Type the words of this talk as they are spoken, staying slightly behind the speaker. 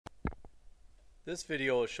This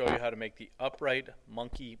video will show you how to make the upright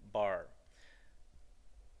monkey bar.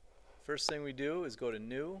 First thing we do is go to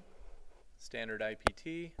New, Standard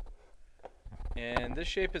IPT, and this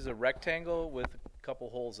shape is a rectangle with a couple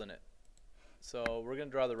holes in it. So we're going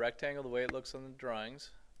to draw the rectangle the way it looks on the drawings,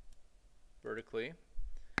 vertically.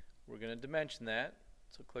 We're going to dimension that.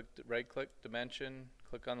 So right click, dimension,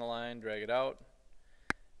 click on the line, drag it out.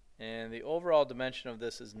 And the overall dimension of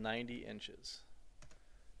this is 90 inches.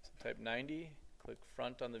 So type 90. Click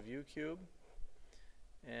front on the view cube,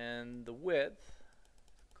 and the width,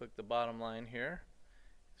 click the bottom line here,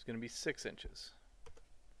 is going to be 6 inches.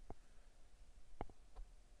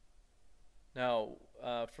 Now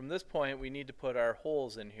from this point we need to put our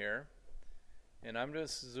holes in here, and I'm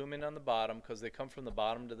just zooming on the bottom because they come from the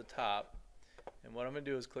bottom to the top. And what I'm going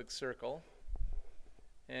to do is click circle,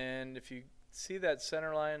 and if you see that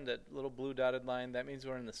center line, that little blue dotted line, that means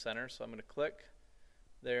we're in the center. So I'm going to click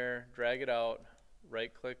there, drag it out,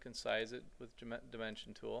 right click and size it with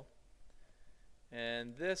dimension tool,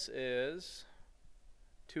 and this is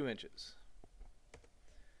 2 inches.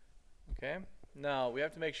 Okay, now we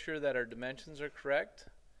have to make sure that our dimensions are correct.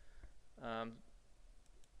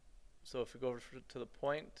 So if we go over to the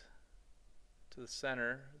point to the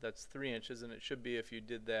center, that's 3 inches, and it should be if you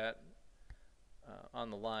did that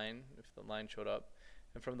on the line, if the line showed up.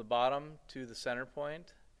 And from the bottom to the center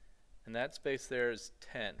point, and that space there is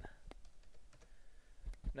 10.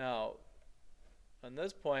 Now on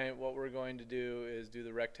this point what we're going to do is do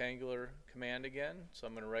the rectangular command again. So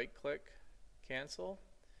I'm going to right click, cancel,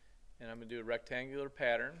 and I'm going to do a rectangular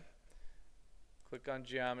pattern. Click on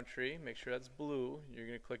geometry, make sure that's blue. You're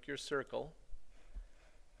going to click your circle,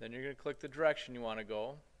 then you're going to click the direction you want to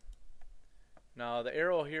go. Now the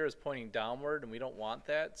arrow here is pointing downward and we don't want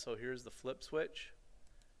that, so here's the flip switch,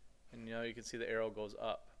 and you can see the arrow goes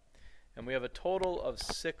up. And we have a total of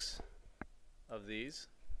 6 of these.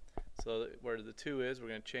 So where the 2 is, we're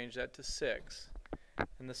going to change that to 6.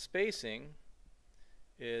 And the spacing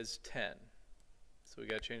is 10. So we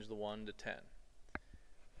got to change the 1 to 10.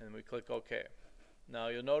 And we click OK. Now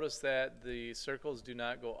you'll notice that the circles do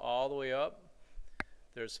not go all the way up.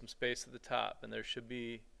 There's some space at the top, and there should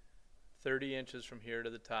be 30 inches from here to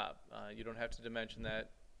the top. You don't have to dimension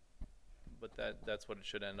that, but that's what it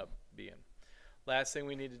should end up being. Last thing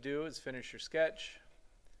we need to do is finish your sketch,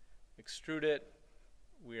 extrude it.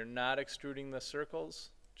 We are not extruding the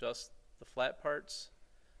circles, just the flat parts.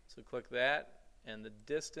 So click that, and the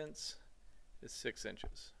distance is 6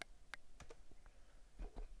 inches.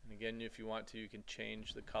 And again, if you want to, you can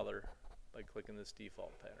change the color by clicking this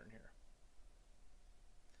default pattern here.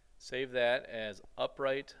 Save that as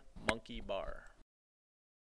upright monkey bar.